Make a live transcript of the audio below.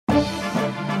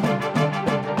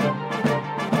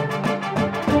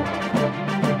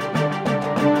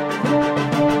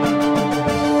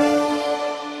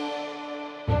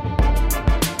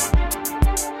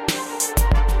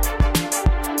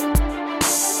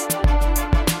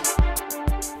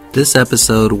This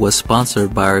episode was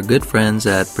sponsored by our good friends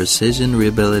at Precision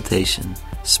Rehabilitation,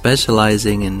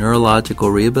 specializing in neurological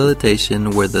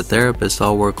rehabilitation where the therapists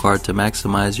all work hard to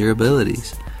maximize your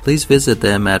abilities. Please visit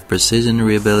them at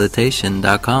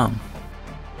precisionrehabilitation.com.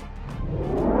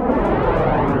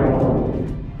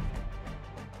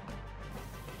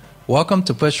 Welcome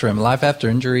to Push Rim Life After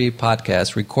Injury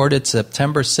podcast, recorded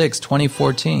September 6,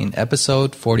 2014,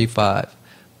 episode 45.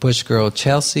 Push Girl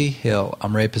Chelsea Hill.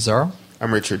 I'm Ray Pizarro.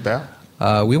 I'm Richard Bell.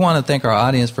 We want to thank our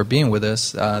audience for being with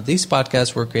us. These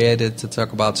podcasts were created to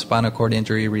talk about spinal cord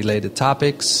injury-related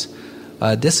topics,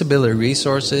 disability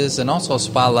resources, and also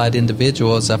spotlight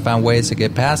individuals that found ways to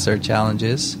get past their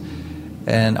challenges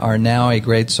and are now a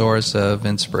great source of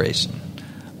inspiration.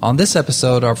 On this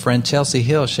episode, our friend Chelsea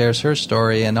Hill shares her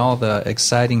story and all the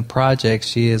exciting projects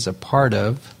she is a part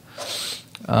of.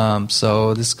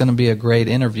 So this is going to be a great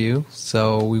interview.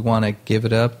 So we want to give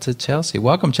it up to Chelsea.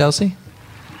 Welcome, Chelsea.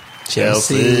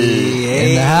 Chelsea.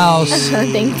 In the house.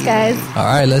 Thanks, guys. All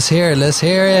right, let's hear it. Let's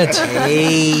hear it.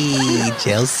 Hey,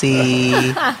 Chelsea.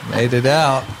 Made it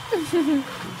out.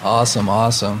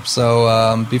 Awesome.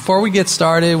 So before we get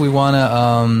started, we want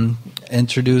to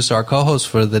introduce our co-host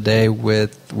for the day,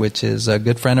 which is a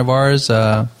good friend of ours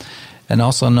and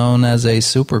also known as a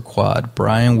super quad.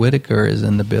 Brian Whitaker is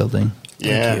in the building.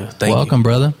 Yeah. Welcome,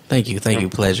 brother. Thank you.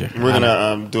 Pleasure. We're going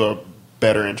to do a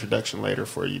better introduction later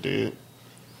for you, dude.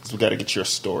 Because we got to get your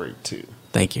story, too.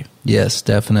 Thank you. Yes,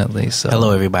 definitely. So, hello,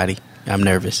 everybody. I'm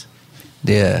nervous.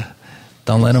 Yeah.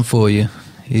 Don't let him fool you.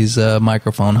 He's a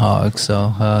microphone hog,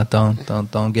 so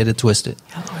don't get it twisted.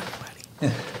 Hello,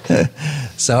 everybody.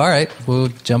 So, all right. We'll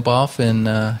jump off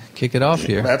and kick it off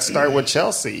here. Let's start with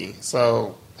Chelsea.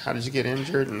 So, how did you get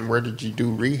injured and where did you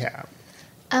do rehab?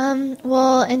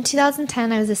 Well, in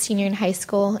 2010, I was a senior in high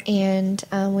school, and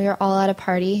we were all at a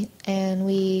party,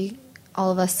 and all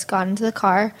of us got into the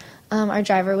car. Our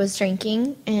driver was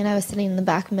drinking, and I was sitting in the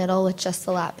back middle with just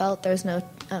the lap belt. There was no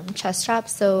chest strap,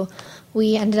 so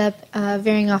we ended up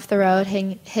veering off the road,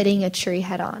 hitting a tree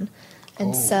head-on.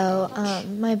 And so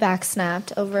my back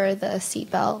snapped over the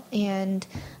seat belt, and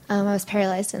I was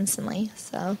paralyzed instantly.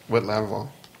 So What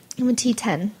level? I'm a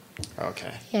T10.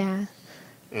 Okay. Yeah.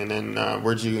 And then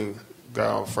where'd you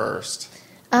go first?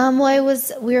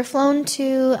 We were flown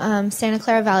to Santa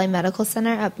Clara Valley Medical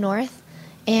Center up north,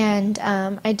 and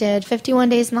I did 51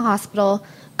 days in the hospital,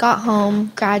 got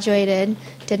home, graduated,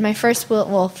 did my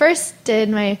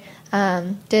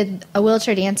did a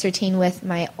wheelchair dance routine with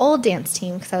my old dance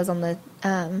team because I was on the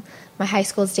my high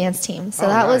school's dance team. So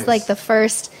that was like the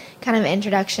first kind of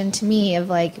introduction to me of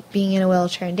like being in a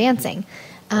wheelchair and dancing.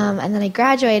 And then I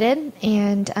graduated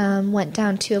and went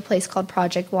down to a place called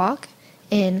Project Walk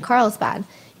in Carlsbad,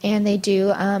 and they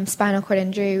do spinal cord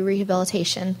injury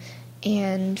rehabilitation.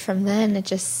 And from then,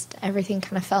 everything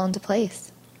kind of fell into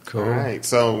place. Cool. All right.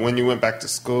 So when you went back to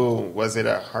school, was it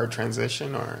a hard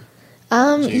transition or?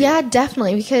 Yeah,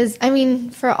 definitely. Because, I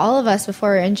mean, for all of us before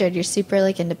we're injured, you're super,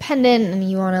 like, independent and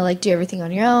you want to, like, do everything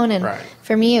on your own. And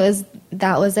for me,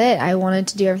 that was it. I wanted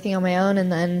to do everything on my own.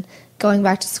 And then going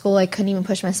back to school, I couldn't even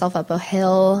push myself up a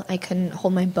hill. I couldn't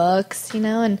hold my books,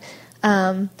 And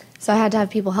so I had to have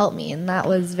people help me. And that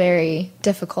was very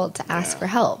difficult to ask for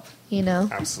help,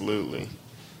 Absolutely.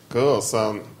 Cool.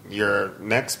 So your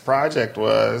next project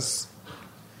was?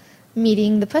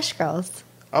 Meeting the Push Girls.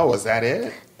 Oh, was that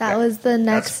it? That was the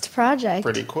next project.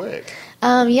 Pretty quick.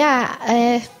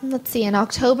 Let's see. In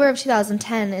October of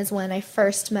 2010 is when I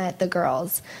first met the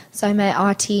girls. So I met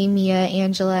Auti, Mia,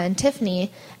 Angela, and Tiffany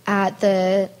at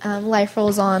the Life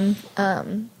Rolls On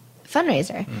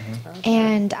fundraiser. Mm-hmm. Okay.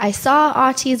 And I saw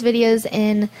Auti's videos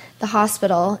in the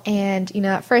hospital, and,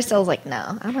 at first I was like,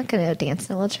 no, I'm not going to dance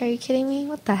in a wheelchair. Are you kidding me?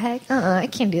 What the heck? I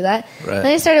can't do that. Right. Then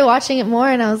I started watching it more,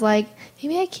 and I was like,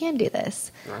 maybe I can do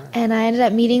this. Right. And I ended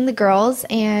up meeting the girls,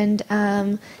 and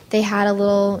they had a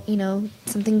little,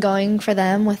 something going for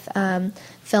them with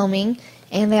filming,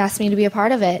 and they asked me to be a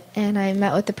part of it. And I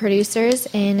met with the producers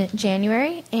in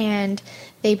January, and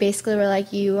they basically were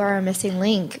like, you are a missing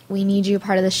link. We need you a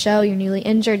part of the show. You're newly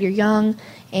injured. You're young.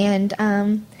 And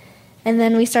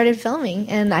then we started filming,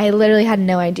 and I literally had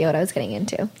no idea what I was getting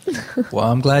into.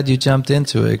 Well, I'm glad you jumped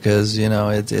into it because,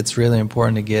 it's really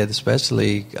important to get,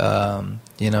 especially,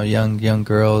 young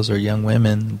girls or young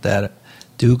women that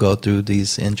do go through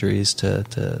these injuries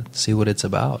to see what it's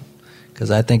about. Because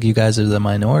I think you guys are the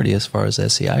minority as far as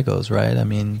SCI goes, right? I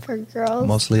mean, for girls,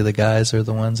 mostly the guys are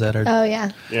the ones that are. Oh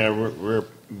yeah. Yeah,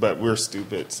 we're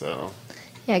stupid, so.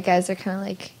 Yeah, guys are kind of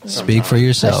like. Speak for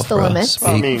yourself, bro.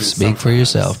 Speak for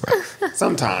yourself, bro.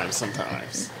 Sometimes.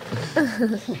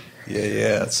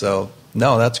 Yeah. So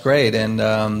No, that's great, and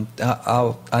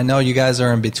I know you guys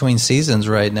are in between seasons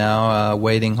right now,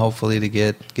 waiting hopefully to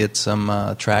get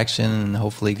some traction and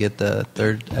hopefully get the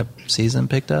third season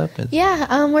picked up.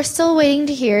 Yeah, we're still waiting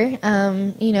to hear.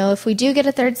 If we do get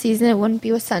a third season, it wouldn't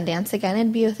be with Sundance again;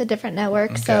 it'd be with a different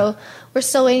network. Okay. So we're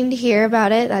still waiting to hear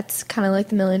about it. That's kind of like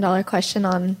the $1 million question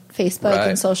on Facebook Right.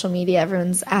 and social media.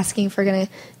 Everyone's asking if we're going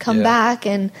to come Yeah. back,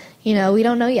 and we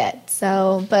don't know yet.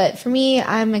 So, but for me,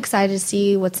 I'm excited to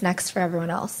see what's next for everyone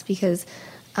else because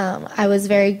I was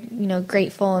very,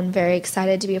 grateful and very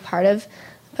excited to be a part of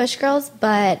Push Girls,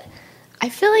 but I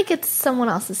feel like it's someone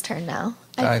else's turn now.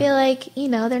 I feel like,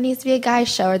 there needs to be a guy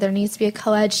show or there needs to be a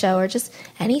co-ed show or just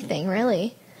anything,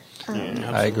 really.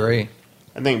 I agree.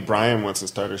 I think Brian wants to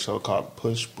start a show called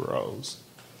Push Bros.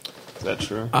 Is that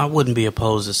true? I wouldn't be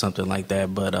opposed to something like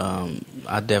that, but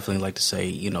I'd definitely like to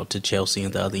say, to Chelsea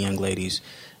and the other young ladies,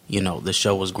 the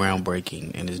show was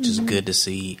groundbreaking, and it's just good to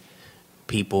see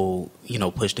people,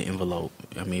 push the envelope.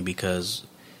 I mean, because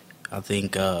I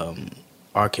think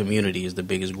our community is the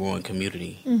biggest growing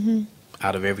community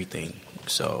out of everything.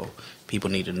 So people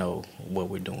need to know what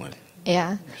we're doing.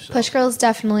 Yeah. So- Push Girls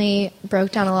definitely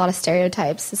broke down a lot of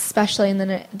stereotypes, especially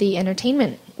in the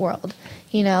entertainment world,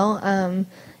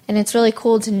 and it's really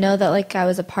cool to know that, like, I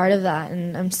was a part of that,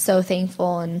 and I'm so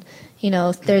thankful. And,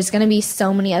 there's going to be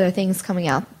so many other things coming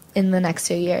out in the next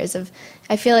few years.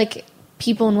 I feel like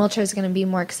people in wheelchairs are going to be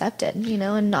more accepted,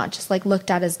 and not just, like, looked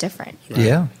at as different.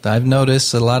 Yeah, I've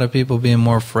noticed a lot of people being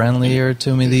more friendlier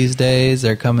to me these days.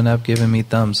 They're coming up, giving me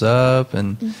thumbs up,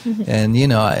 and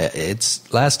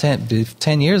it's last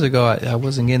 10 years ago I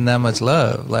wasn't getting that much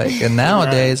love. And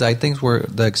nowadays I think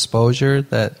the exposure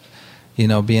that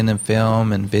being in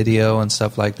film and video and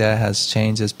stuff like that has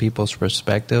changed people's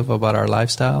perspective about our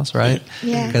lifestyles, right?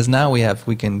 Yeah. Because now we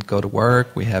can go to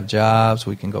work, we have jobs,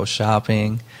 we can go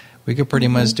shopping. We could pretty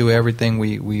much do everything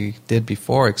we did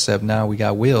before, except now we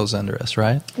got wheels under us,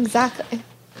 right? Exactly.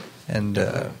 And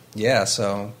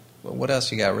so what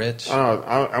else you got, Rich?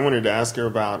 I wanted to ask her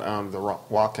about the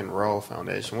Walk and Roll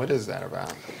Foundation. What is that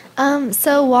about?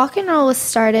 So Walk and Roll was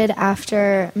started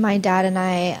after my dad and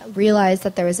I realized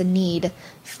that there was a need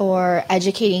for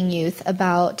educating youth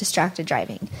about distracted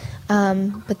driving.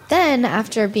 But then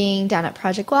after being down at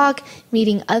Project Walk,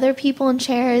 meeting other people in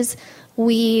chairs,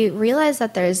 we realized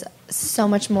that there's so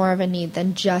much more of a need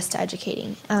than just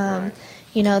educating.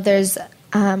 There's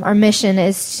our mission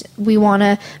is we want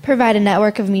to provide a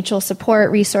network of mutual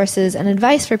support, resources, and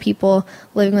advice for people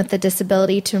living with a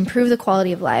disability to improve the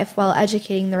quality of life while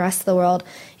educating the rest of the world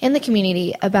and the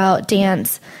community about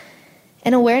dance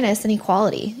and awareness and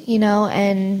equality,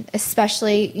 and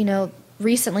especially,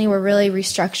 recently we're really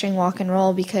restructuring Walk and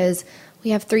Roll because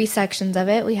we have 3 sections of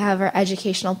it. We have our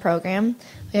educational program,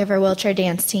 we have our wheelchair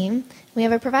dance team, we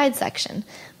have our provide section.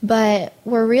 But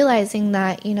we're realizing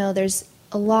that, there's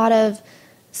a lot of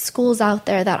schools out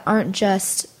there that aren't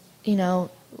just,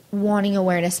 wanting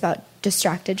awareness about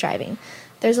distracted driving.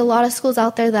 There's a lot of schools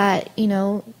out there that,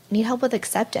 need help with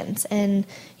acceptance and,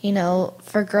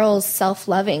 for girls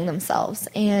self-loving themselves.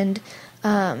 And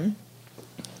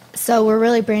so we're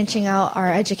really branching out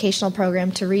our educational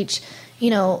program to reach,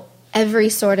 every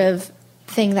sort of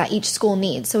thing that each school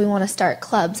needs. So we want to start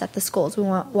clubs at the schools. We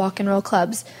want Walk and Roll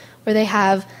clubs where they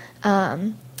have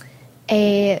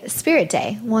a spirit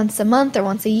day once a month or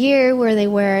once a year where they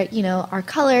wear, our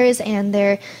colors and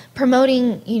they're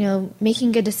promoting,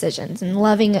 making good decisions and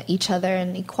loving each other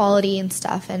and equality and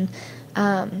stuff. And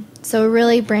so we're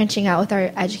really branching out with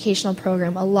our educational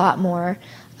program a lot more.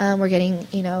 We're getting,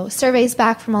 surveys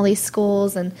back from all these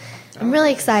schools, and I'm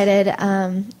really excited.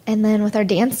 And then with our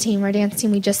dance team,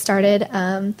 we just started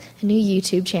a new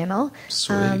YouTube channel.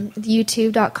 Sweet.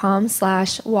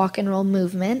 YouTube.com/Walk and Roll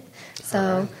Movement.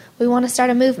 So we want to start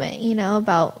a movement,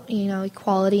 about,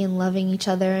 equality and loving each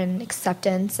other and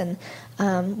acceptance. And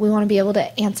we want to be able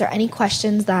to answer any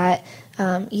questions that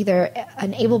either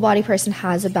an able-bodied person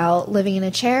has about living in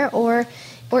a chair or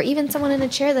even someone in a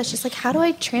chair that's just like, how do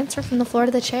I transfer from the floor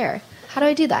to the chair? How do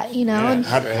I do that, And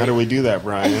How do we do that,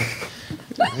 Brian?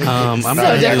 I'm so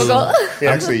gonna difficult. He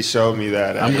actually showed me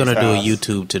that. I'm gonna do a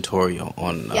YouTube tutorial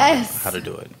on Yes. how to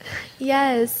do it.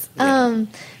 Yes.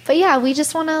 But yeah, we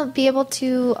just want to be able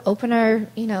to open our,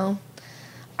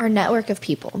 our network of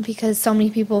people because so many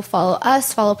people follow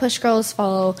us, follow Push Girls,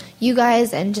 follow you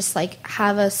guys, and just like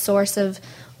have a source of,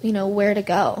 where to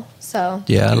go. So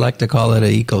Yeah, I like to call it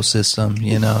an ecosystem.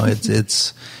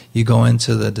 It's you go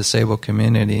into the disabled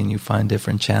community and you find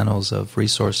different channels of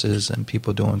resources and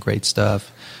people doing great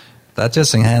stuff. That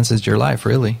just enhances your life,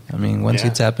 really. I mean, once you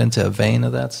tap into a vein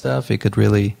of that stuff, it could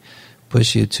really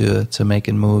push you to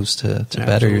making moves to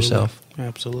better yourself.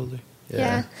 Absolutely.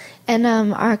 Yeah. And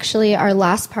actually, our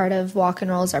last part of Walk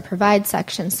and Roll is our Provide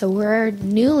section. So we're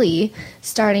newly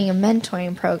starting a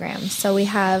mentoring program. So we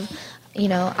have,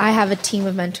 I have a team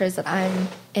of mentors that I'm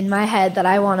in my head that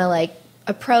I want to like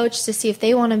approach to see if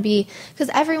they want to be, because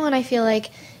everyone I feel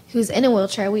like who's in a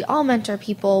wheelchair, we all mentor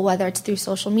people, whether it's through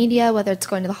social media, whether it's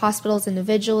going to the hospitals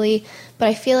individually. But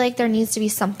I feel like there needs to be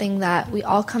something that we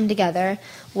all come together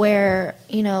where,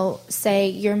 say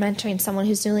you're mentoring someone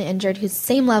who's newly injured, who's the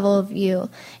same level of you,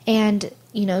 and,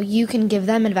 you can give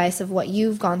them advice of what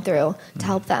you've gone through to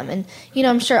help them. And,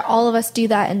 I'm sure all of us do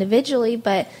that individually,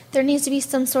 but there needs to be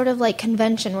some sort of like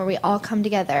convention where we all come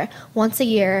together once a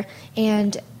year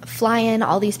and fly in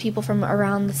all these people from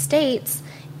around the states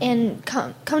and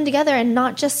come together, and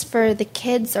not just for the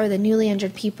kids or the newly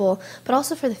injured people, but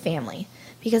also for the family.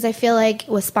 Because I feel like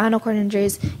with spinal cord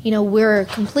injuries, we're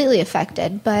completely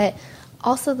affected, but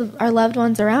also our loved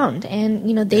ones around, and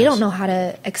they don't know how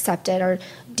to accept it or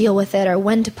deal with it, or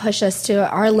when to push us to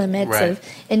our limits of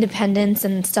independence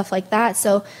and stuff like that.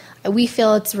 So we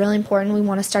feel it's really important. We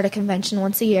want to start a convention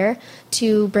once a year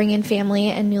to bring in family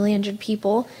and newly injured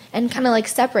people and kind of like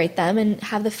separate them, and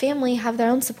have the family have their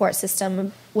own support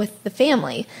system with the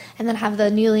family, and then have the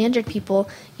newly injured people,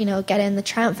 get in the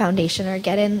Triumph Foundation or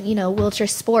get in, wheelchair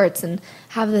sports, and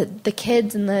have the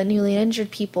kids and the newly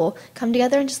injured people come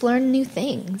together and just learn new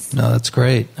things. No, that's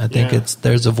great. I think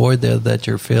there's a void there that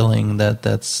you're feeling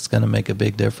that's going to make a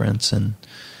big difference in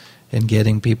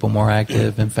getting people more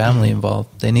active and family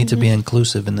involved. They need to be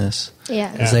inclusive in this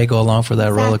as they go along for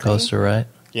that roller coaster, right?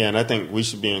 Yeah, and I think we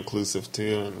should be inclusive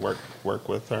too and work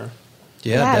with her.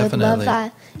 Yeah, definitely. I would love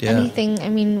that. Yeah.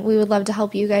 Anything, we would love to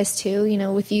help you guys too,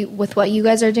 with what you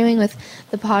guys are doing with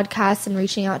the podcast and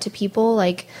reaching out to people.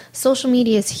 Like, social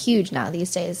media is huge now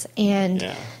these days, and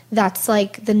that's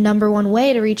like the number one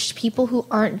way to reach people who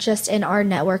aren't just in our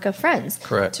network of friends.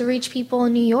 Correct. To reach people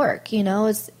in New York,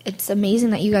 it's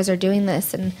amazing that you guys are doing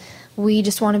this, and we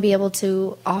just want to be able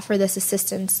to offer this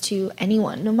assistance to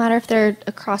anyone, no matter if they're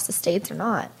across the states or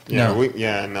not.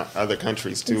 Yeah, and other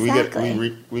countries too.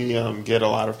 Exactly. We get a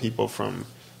lot of people from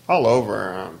all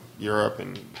over Europe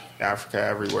and Africa,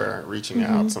 everywhere, reaching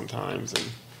out sometimes, and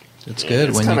it's good.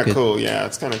 It's kind of cool. Yeah,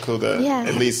 it's kind of cool to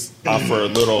at least offer a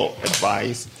little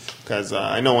advice, because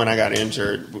I know when I got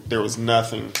injured, there was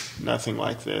nothing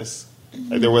like this.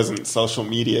 Like, there wasn't social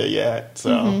media yet,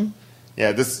 so.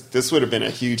 Yeah, this would have been a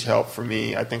huge help for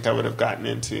me. I think I would have gotten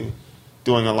into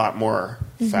doing a lot more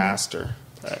faster.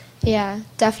 But. Yeah,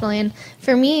 definitely. And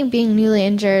for me, being newly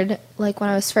injured, like when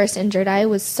I was first injured, I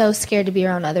was so scared to be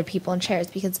around other people in chairs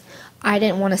because I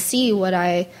didn't want to see what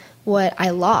I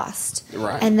lost.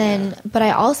 Right. And then, but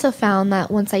I also found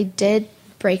that once I did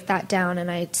break that down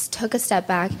and I took a step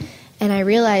back, and I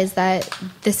realized that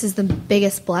this is the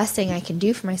biggest blessing I can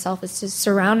do for myself, is to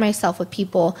surround myself with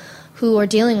people who are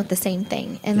dealing with the same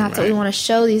thing. And that's what we want to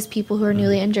show these people who are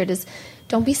newly injured is,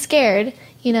 don't be scared.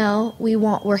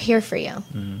 We're here for you.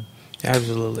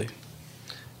 Absolutely.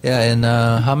 Yeah, and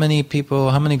how many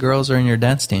girls are in your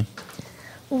dance team?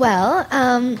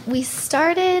 Well, we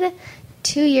started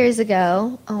 2 years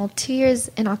ago, 2 years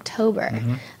in October.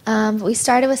 We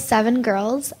started with 7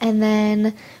 girls, and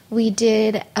then we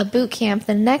did a boot camp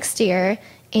the next year,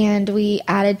 and we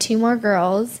added 2 more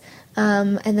girls.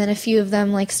 And then a few of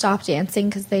them stopped dancing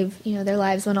because they've, their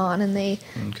lives went on and they,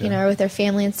 are with their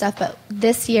family and stuff. But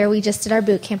this year we just did our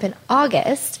boot camp in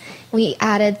August. We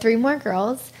added 3 more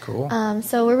girls. Cool.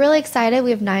 So we're really excited.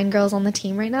 We have 9 girls on the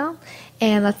team right now,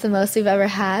 and that's the most we've ever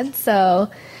had.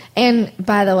 So, and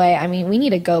by the way, we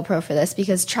need a GoPro for this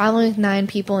because traveling with 9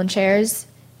 people in chairs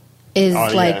is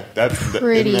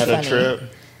pretty isn't that funny. A trip?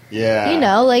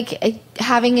 Yeah.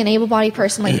 Having an able-bodied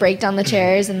person break down the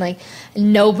chairs and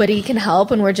nobody can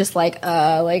help, and we're just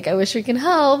I wish we can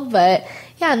help, but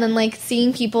yeah, and then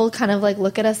seeing people kind of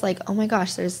look at us oh my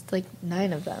gosh, there's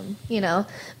 9 of them,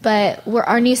 But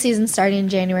our new season starting in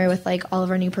January with all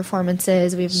of our new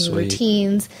performances. We have new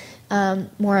routines,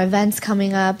 more events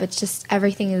coming up. It's just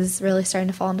everything is really starting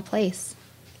to fall into place.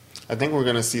 I think we're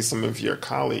going to see some of your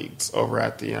colleagues over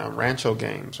at the Rancho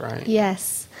Games, right?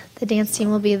 Yes. The dance team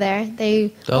will be there.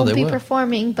 They won't be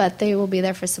performing, but they will be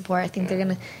there for support. I think they're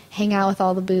going to hang out with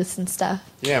all the booths and stuff.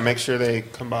 Yeah, make sure they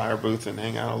come by our booth and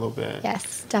hang out a little bit.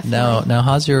 Yes, definitely. Now,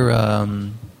 how's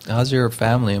your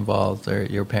family involved? Are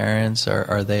your parents,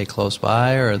 are they close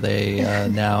by, or are they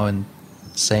now in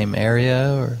the same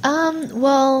area? Or?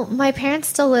 Well, my parents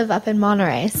still live up in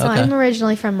Monterey, so I'm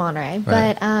originally from Monterey.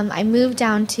 Right. But I moved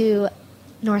down to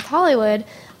North Hollywood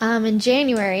in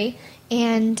January,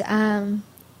 and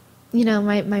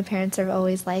my parents are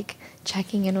always like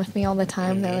checking in with me all the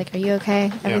time. They're like, "Are you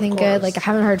okay? Everything good?" Like, I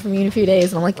haven't heard from you in a few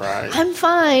days, and I'm like, "I'm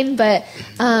fine." But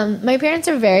my parents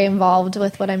are very involved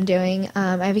with what I'm doing.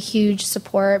 I have a huge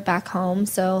support back home,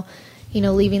 so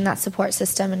leaving that support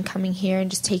system and coming here and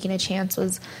just taking a chance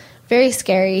was very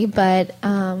scary, but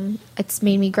it's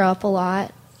made me grow up a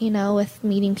lot, with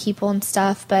meeting people and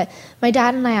stuff. But my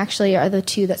dad and I actually are the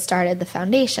two that started the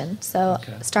foundation. So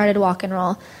started Walk and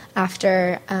Roll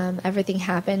after everything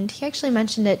happened. He actually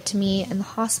mentioned it to me in the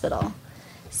hospital.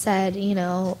 Said,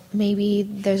 maybe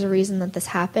there's a reason that this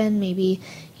happened. Maybe,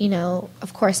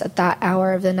 of course, at that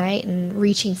hour of the night and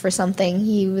reaching for something,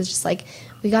 he was just like,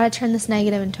 we got to turn this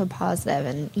negative into a positive.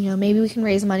 And, maybe we can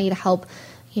raise money to help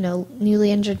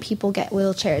newly injured people get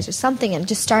wheelchairs or something, and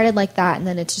just started like that, and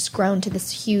then it's just grown to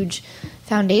this huge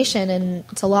foundation, and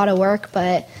it's a lot of work,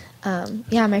 but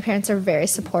my parents are very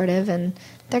supportive, and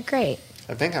they're great.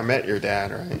 I think I met your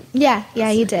dad, right? Yeah,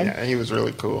 you did. Yeah, he was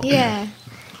really cool. Yeah.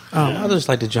 I'd just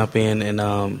like to jump in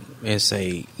and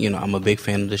say, I'm a big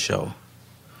fan of the show.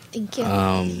 Thank you.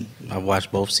 I've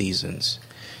watched both seasons,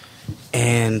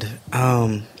 and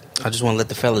I just want to let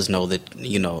the fellas know that,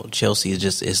 Chelsea is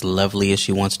just as lovely as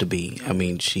she wants to be. I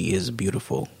mean, she is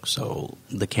beautiful. So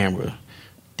the camera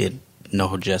did know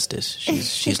her justice.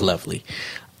 She's lovely.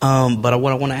 But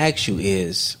what I want to ask you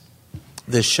is,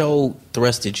 the show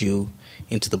thrusted you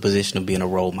into the position of being a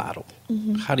role model.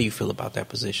 Mm-hmm. How do you feel about that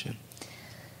position?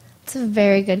 It's a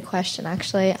very good question,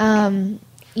 actually.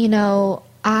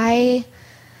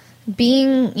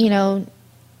 Being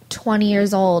 20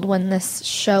 years old when this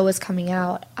show was coming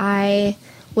out, I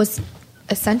was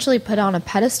essentially put on a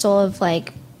pedestal of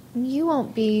like, you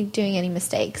won't be doing any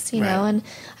mistakes, know, and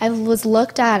I was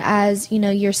looked at as,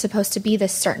 you're supposed to be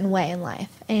this certain way in life,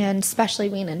 and especially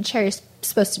being in chair, you're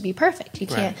supposed to be perfect. You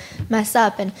can't mess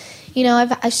up, and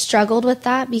I struggled with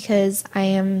that because I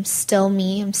am still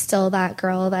me. I'm still that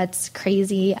girl that's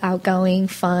crazy, outgoing,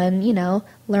 fun,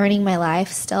 learning my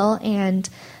life still, and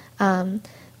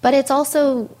but it's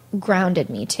also grounded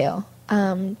me too,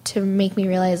 to make me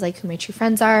realize like who my true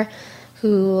friends are,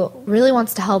 who really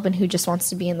wants to help and who just wants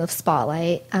to be in the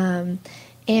spotlight.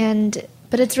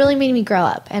 But it's really made me grow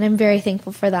up, and I'm very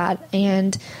thankful for that.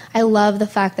 And I love the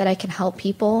fact that I can help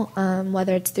people,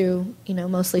 whether it's through,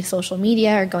 mostly social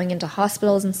media or going into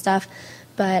hospitals and stuff.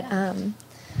 But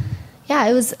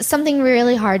it was something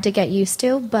really hard to get used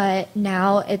to, but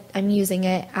now I'm using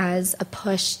it as a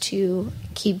push to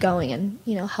keep going and,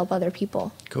 help other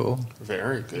people. Cool.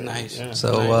 Very good. Nice. Yeah.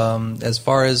 So as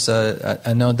far as,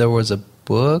 I know there was a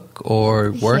book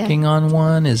or working on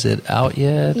one. Is it out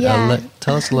yet? Yeah.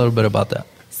 Tell us a little bit about that.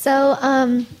 So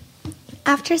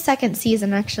after second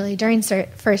season, actually, during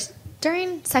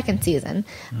second season,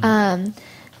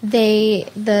 the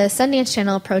Sundance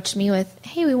Channel approached me with,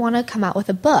 hey, we want to come out with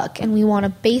a book, and we want to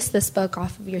base this book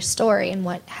off of your story and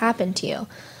what happened to you.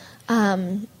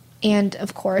 And,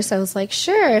 of course, I was like,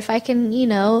 sure, if I can,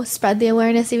 spread the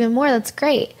awareness even more, that's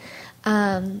great.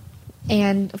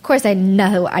 And, of course, I had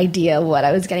no idea what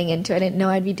I was getting into. I didn't know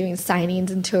I'd be doing signings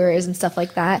and tours and stuff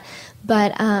like that.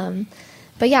 But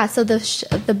yeah, so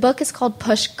the book is called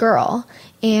Push Girl,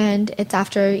 and it's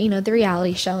after, the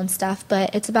reality show and stuff.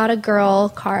 But it's about a girl,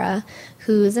 Cara,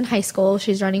 who's in high school.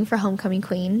 She's running for homecoming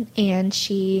queen, and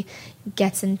she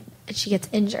gets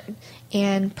injured.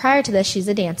 And prior to this, she's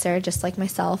a dancer, just like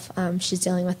myself. She's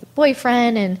dealing with a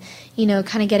boyfriend and,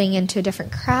 kind of getting into a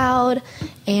different crowd.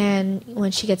 And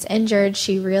when she gets injured,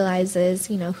 she realizes,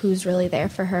 who's really there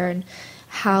for her and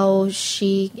how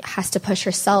she has to push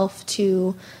herself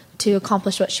to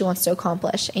accomplish what she wants to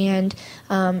accomplish. And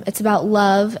it's about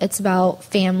love, it's about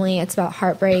family, it's about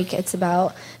heartbreak, it's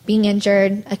about being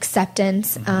injured,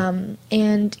 acceptance.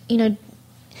 And,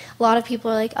 a lot of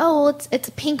people are like, oh, well, it's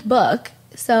a pink book,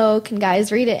 so can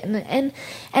guys read it? And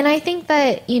I think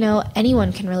that,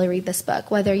 anyone can really read this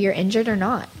book, whether you're injured or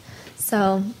not.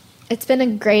 So it's been a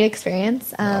great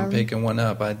experience. I'm picking one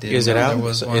up. I did. Is it out?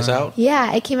 It's out?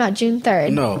 Yeah, it came out June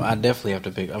 3rd. No, I definitely have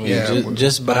to pick. I mean,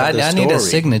 just by but the I story. need a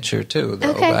signature too,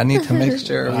 though. Okay. I need to make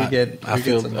sure we get. I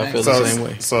feel the same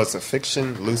way. So it's a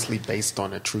fiction loosely based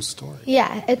on a true story.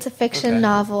 Yeah, it's a fiction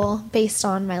novel based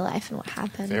on my life and what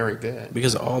happened. Very good.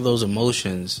 Because all those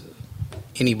emotions,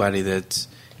 anybody that's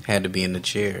had to be in the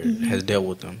chair has dealt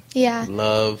with them. Yeah.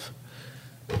 Love,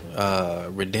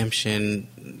 redemption,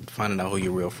 finding out who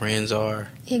your real friends are.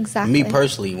 Exactly. Me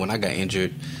personally, when I got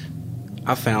injured,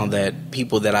 I found that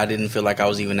people that I didn't feel like I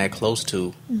was even that close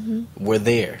to were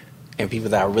there. And people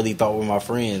that I really thought were my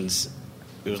friends,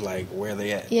 it was like, where are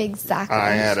they at? Yeah, exactly.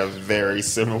 I had a very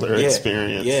similar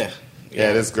experience. Yeah.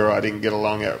 This girl I didn't get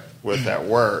along with at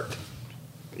work,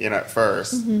 at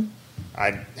first.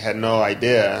 I had no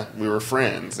idea we were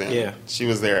friends, and she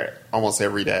was there almost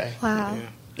every day. Wow.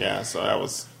 Yeah, so that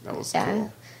was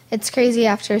cool. It's crazy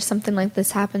after something like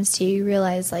this happens to you, you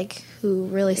realize like who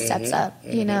really steps up,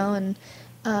 you know, and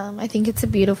I think it's a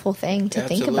beautiful thing to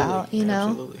think about, you know.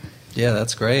 Absolutely. Yeah,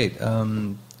 that's great.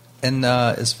 And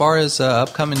as far as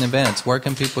upcoming events, where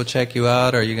can people check you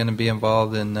out? Are you going to be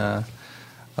involved in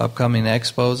upcoming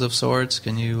expos of sorts?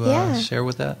 Can you share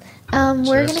with that?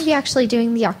 We're going to be actually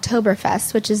doing the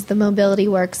Oktoberfest, which is the Mobility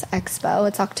Works Expo.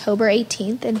 It's October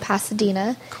 18th in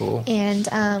Pasadena. Cool. And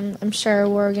I'm sure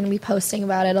we're going to be posting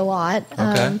about it a lot.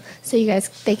 Okay. So you guys,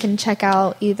 they can check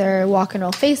out either Walk and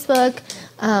Roll Facebook,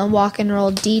 Walk and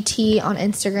Roll DT on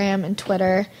Instagram and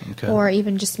Twitter, or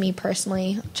even just me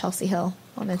personally, Chelsea Hill.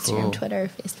 On Instagram, Twitter,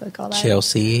 Facebook, all that.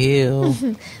 Chelsea Hill.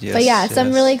 But yeah, so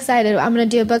I'm really excited. I'm going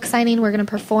to do a book signing. We're going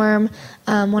to perform.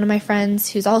 One of my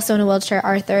friends who's also in a wheelchair,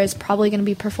 Arthur, is probably going to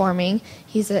be performing.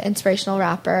 He's an inspirational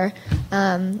rapper.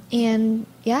 And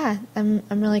yeah, I'm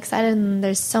really excited. And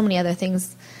there's so many other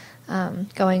things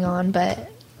going on. But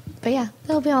yeah,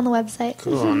 they'll be on the website.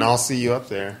 Cool. And I'll see you up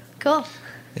there. Cool.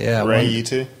 Yeah. Ray, you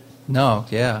too? No,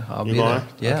 yeah, I'll be there.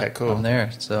 Yeah, okay, cool. I'm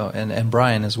there. So and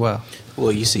Brian as well.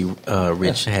 Well, you see,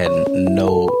 Rich had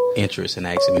no interest in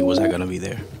asking me was I going to be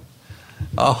there.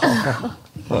 Oh,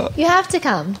 You have to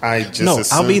come.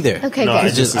 I'll be there. Okay, no, good. I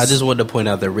just wanted to point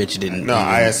out that Rich didn't. No,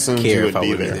 I assumed care you if would I be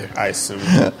would there. be there. I assumed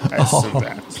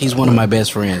that. He's one of my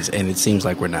best friends, and it seems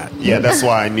like we're not. Yeah, that's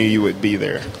why I knew you would be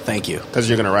there. Thank you. Because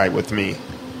you're going to ride with me.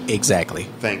 Exactly.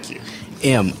 Thank you.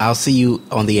 I'll see you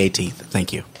on the 18th.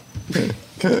 Thank you.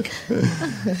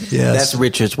 yes. That's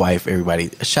Richard's wife,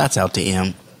 everybody. Shouts out to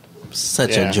M.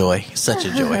 Such a joy. Such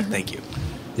a joy. Thank you.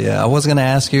 Yeah, I was going to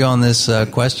ask you on this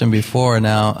question before.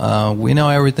 Now, we know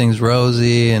everything's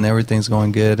rosy and everything's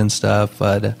going good and stuff,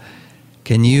 but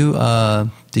can you,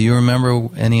 do you remember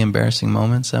any embarrassing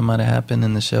moments that might have happened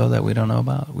in the show that we don't know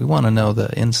about? We want to know the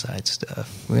inside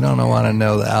stuff. We don't want to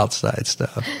know the outside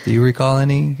stuff. Do you recall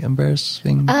any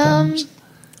embarrassing times?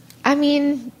 I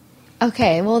mean,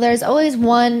 okay, well, there's always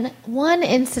one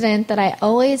incident that I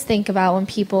always think about when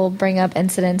people bring up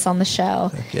incidents on the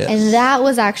show, and that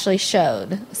was actually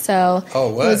showed. So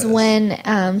it was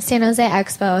when San Jose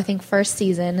Expo, I think first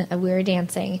season, we were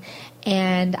dancing,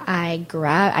 and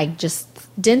I just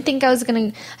didn't think I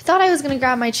thought I was gonna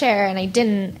grab my chair, and I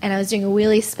didn't, and I was doing a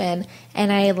wheelie spin,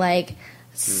 and I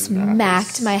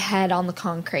smacked my head on the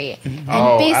concrete, and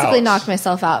basically knocked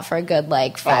myself out for a good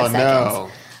 5 seconds.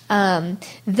 No.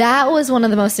 That was one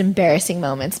of the most embarrassing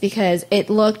moments because it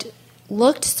looked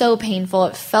so painful.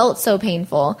 It felt so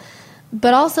painful,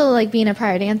 but also being a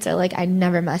prior dancer, I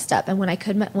never messed up. And when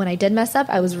I did mess up,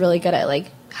 I was really good at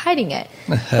hiding it.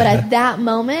 But at that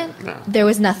moment, there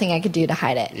was nothing I could do to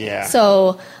hide it. Yeah.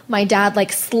 So my dad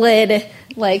slid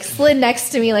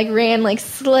next to me, ran,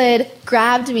 slid,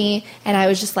 grabbed me, and I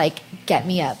was just get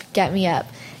me up, get me up.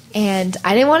 And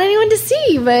I didn't want anyone to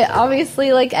see, but obviously,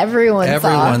 everyone saw.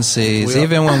 Everyone sees,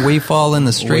 even when we fall in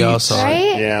the street. We all saw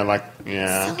right?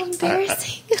 Yeah, So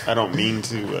embarrassing. I don't mean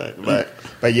to,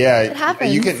 but yeah, it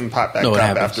happens. You couldn't pop back up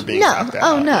after being popped out.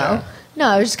 Oh, no. Yeah. No,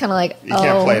 I was just kind of you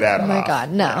can't play that off. Oh, my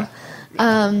God, no.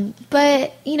 Yeah.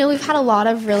 But, we've had a lot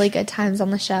of really good times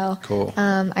on the show. Cool.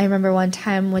 I remember one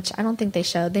time, which I don't think they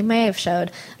showed. They may have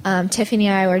showed. Tiffany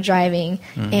and I were driving,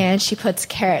 and she puts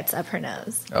carrots up her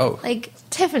nose. Oh.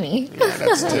 Tiffany. Yeah,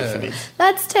 that's Tiffany.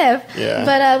 That's Tiff. Yeah.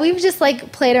 But we've just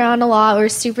played around a lot. We were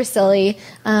super silly.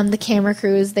 The camera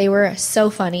crews, they were so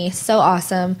funny, so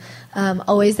awesome,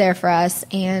 always there for us.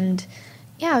 And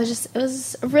yeah, it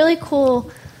was a really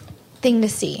cool thing to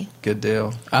see. Good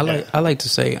deal. I like to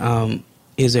say,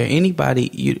 is there anybody,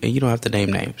 you don't have to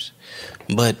name names,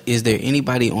 but is there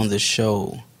anybody on the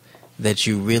show that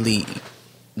you really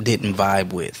didn't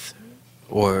vibe with,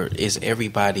 or is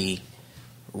everybody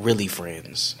really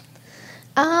friends?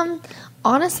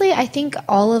 Honestly, I think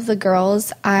all of the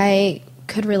girls I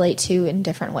could relate to in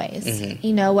different ways.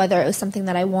 Mm-hmm. Whether it was something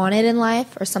that I wanted in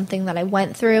life or something that I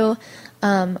went through.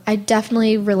 I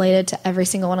definitely related to every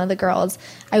single one of the girls.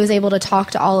 I was able to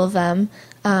talk to all of them.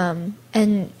 And,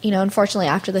 unfortunately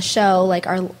after the show,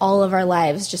 all of our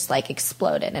lives just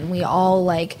exploded, and we all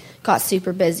got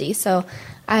super busy. So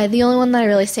the only one that I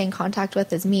really stay in contact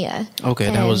with is Mia. Okay.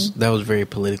 And that was very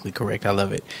politically correct. I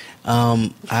love it.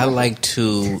 I like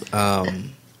to,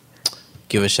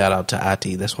 give a shout out to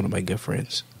Ati. That's one of my good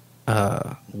friends.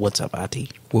 What's up, Ati?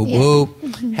 Whoop,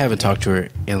 whoop. Haven't talked to her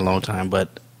in a long time,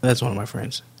 but that's one of my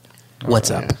friends. What's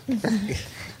up?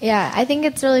 Yeah, I think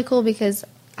it's really cool because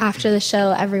after the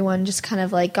show, everyone just kind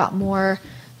of got more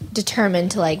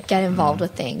determined to get involved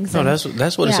with things. No,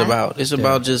 that's what it's about. It's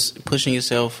about just pushing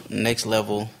yourself next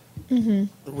level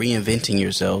reinventing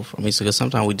yourself. I mean, because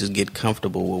sometimes we just get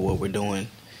comfortable with what we're doing,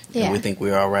 and we think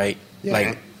we're all right. Yeah.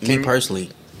 Like me personally,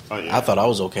 I thought I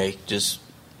was okay, just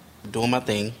doing my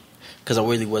thing, because I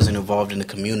really wasn't involved in the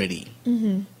community,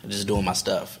 just doing my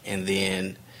stuff. And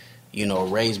then, you know,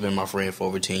 Ray's been my friend for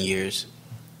over 10 years,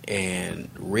 and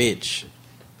Rich,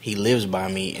 he lives by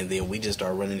me, and then we just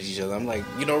start running into each other. I'm like,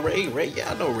 you know, Ray,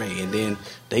 yeah, I know Ray. And then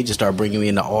they just start bringing me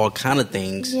into all kind of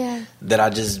things that I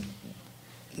just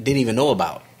didn't even know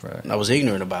about. Right. I was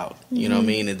ignorant about, you know what I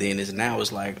mean? And then now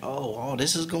it's like, oh,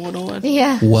 this is going on?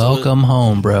 Yeah. Welcome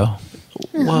home, bro.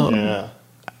 Well,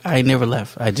 I never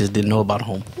left. I just didn't know about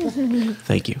home.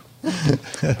 Thank you.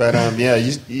 But,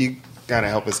 you got to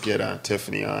help us get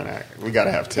Tiffany on. We got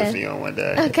to have Tiffany on one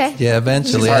day. Okay. Yeah,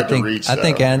 eventually. She's hard to reach, I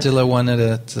think Angela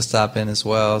wanted to stop in as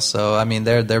well. So, I mean,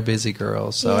 they're busy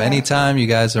girls. So anytime, you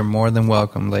guys are more than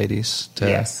welcome, ladies,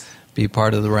 to be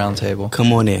part of the round table.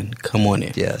 Come on in.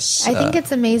 Yes. I think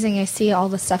it's amazing. I see all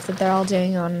the stuff that they're all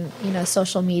doing on,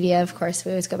 social media. Of course,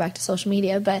 we always go back to social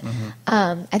media, but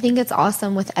I think it's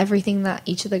awesome with everything that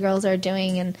each of the girls are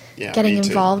doing and getting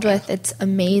involved with. It's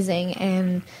amazing,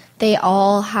 and they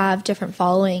all have different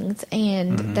followings,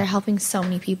 and they're helping so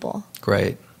many people.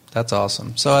 Great. That's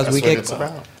awesome. So as we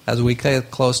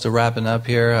get close to wrapping up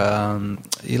here,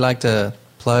 you like to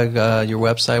plug your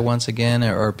website once again,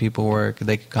 or people where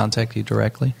they could contact you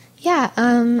directly? Yeah,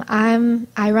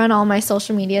 I run all my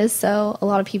social medias, so a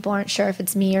lot of people aren't sure if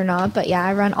it's me or not, but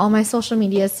I run all my social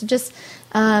medias. So just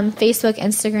Facebook,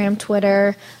 Instagram,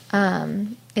 Twitter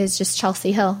is just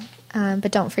Chelsea Hill.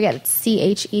 But don't forget, it's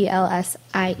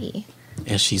CHELSIE.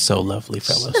 And she's so lovely,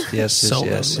 fellas.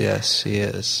 Yes, she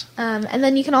is. And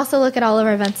then you can also look at all of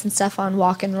our events and stuff on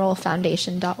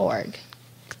walkandrollfoundation.org.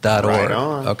 Right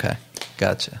on. Okay,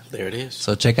 gotcha. There it is.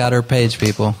 So check out her page,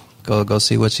 people. Go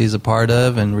see what she's a part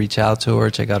of and reach out to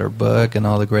her. Check out her book and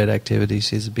all the great activities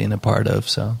she's being a part of.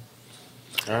 So,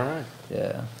 all right.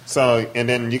 Yeah. So, and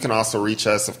then you can also reach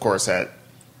us, of course, at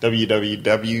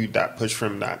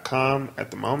www.pushfrom.com at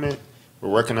the moment. We're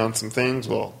working on some things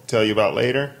we'll tell you about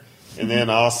later. And then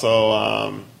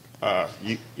also,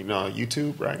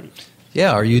 YouTube, right?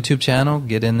 Yeah, our YouTube channel.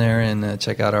 Get in there and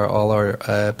check out all our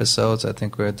episodes. I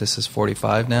think this is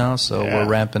 45 now, so we're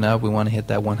ramping up. We want to hit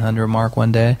that 100 mark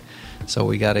one day. So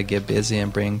we got to get busy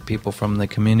and bring people from the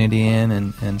community in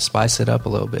and spice it up a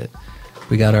little bit.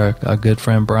 We got our good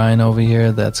friend Brian over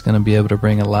here that's going to be able to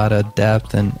bring a lot of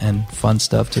depth and fun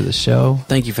stuff to the show.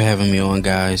 Thank you for having me on,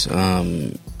 guys.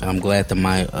 I'm glad that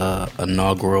my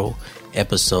inaugural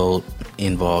episode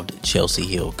involved Chelsea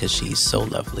Hill because she's so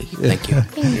lovely. Thank you.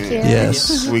 Thank you.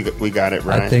 Yes. We got it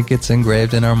right. I think it's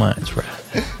engraved in our minds, right?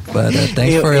 But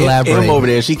thanks for elaborating. M over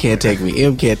there, she can't take me.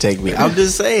 M can't take me. I'm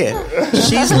just saying.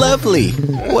 She's lovely.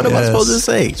 What am I supposed to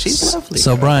say? She's lovely.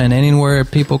 So, Brian, anywhere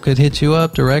people could hit you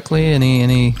up directly?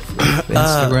 Any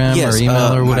Instagram or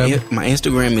email or whatever? My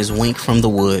Instagram is Wink from the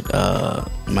Wood.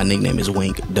 My nickname is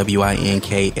Wink.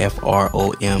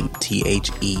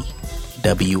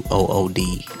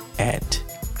 WINKFROMTHEWOOD at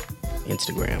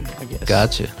Instagram, I guess.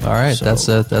 Gotcha. All right,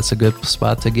 so, that's a good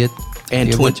spot to get.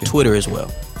 And Twitter as well.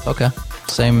 Okay.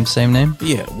 Same name?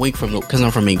 Yeah, Wink from because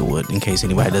I'm from Inglewood. In case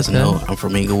anybody doesn't know, I'm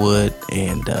from Inglewood,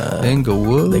 and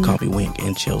Inglewood. They call me Wink.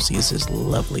 And Chelsea is as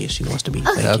lovely as she wants to be.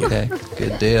 Thank you. Okay,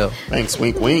 good deal. Thanks,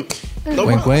 Wink, wink.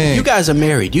 Wink, wink. You guys are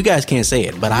married. You guys can't say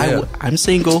it, but I'm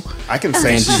single. I can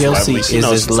say and she's Chelsea lovely. is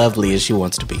as lovely as she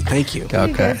wants to be. Thank you. You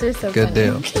guys are so good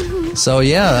funny. deal. So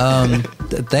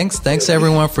thanks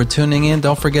everyone for tuning in.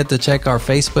 Don't forget to check our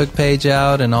Facebook page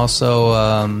out and also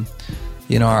our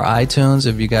iTunes.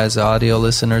 If you guys are audio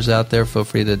listeners out there, feel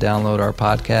free to download our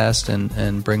podcast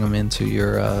and bring them into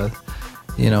your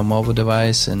mobile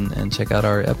device and check out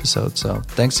our episodes. So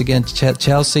thanks again,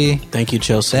 Chelsea. Thank you,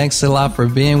 Chelsea. Thanks a lot for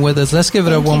being with us. Let's give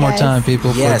it up one more time,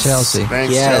 people, for Chelsea.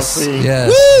 Thanks, Chelsea.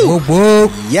 Yes. Woo! Whoop,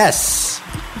 whoop. Yes.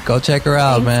 Go check her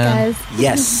out, man. Guys.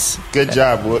 Yes. Good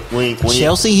job, Wink, wink.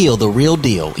 Chelsea Hill, the real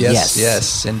deal.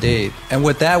 Yes, indeed. And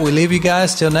with that, we leave you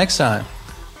guys till next time.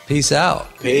 Peace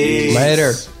out. Peace.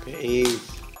 Later. Peace.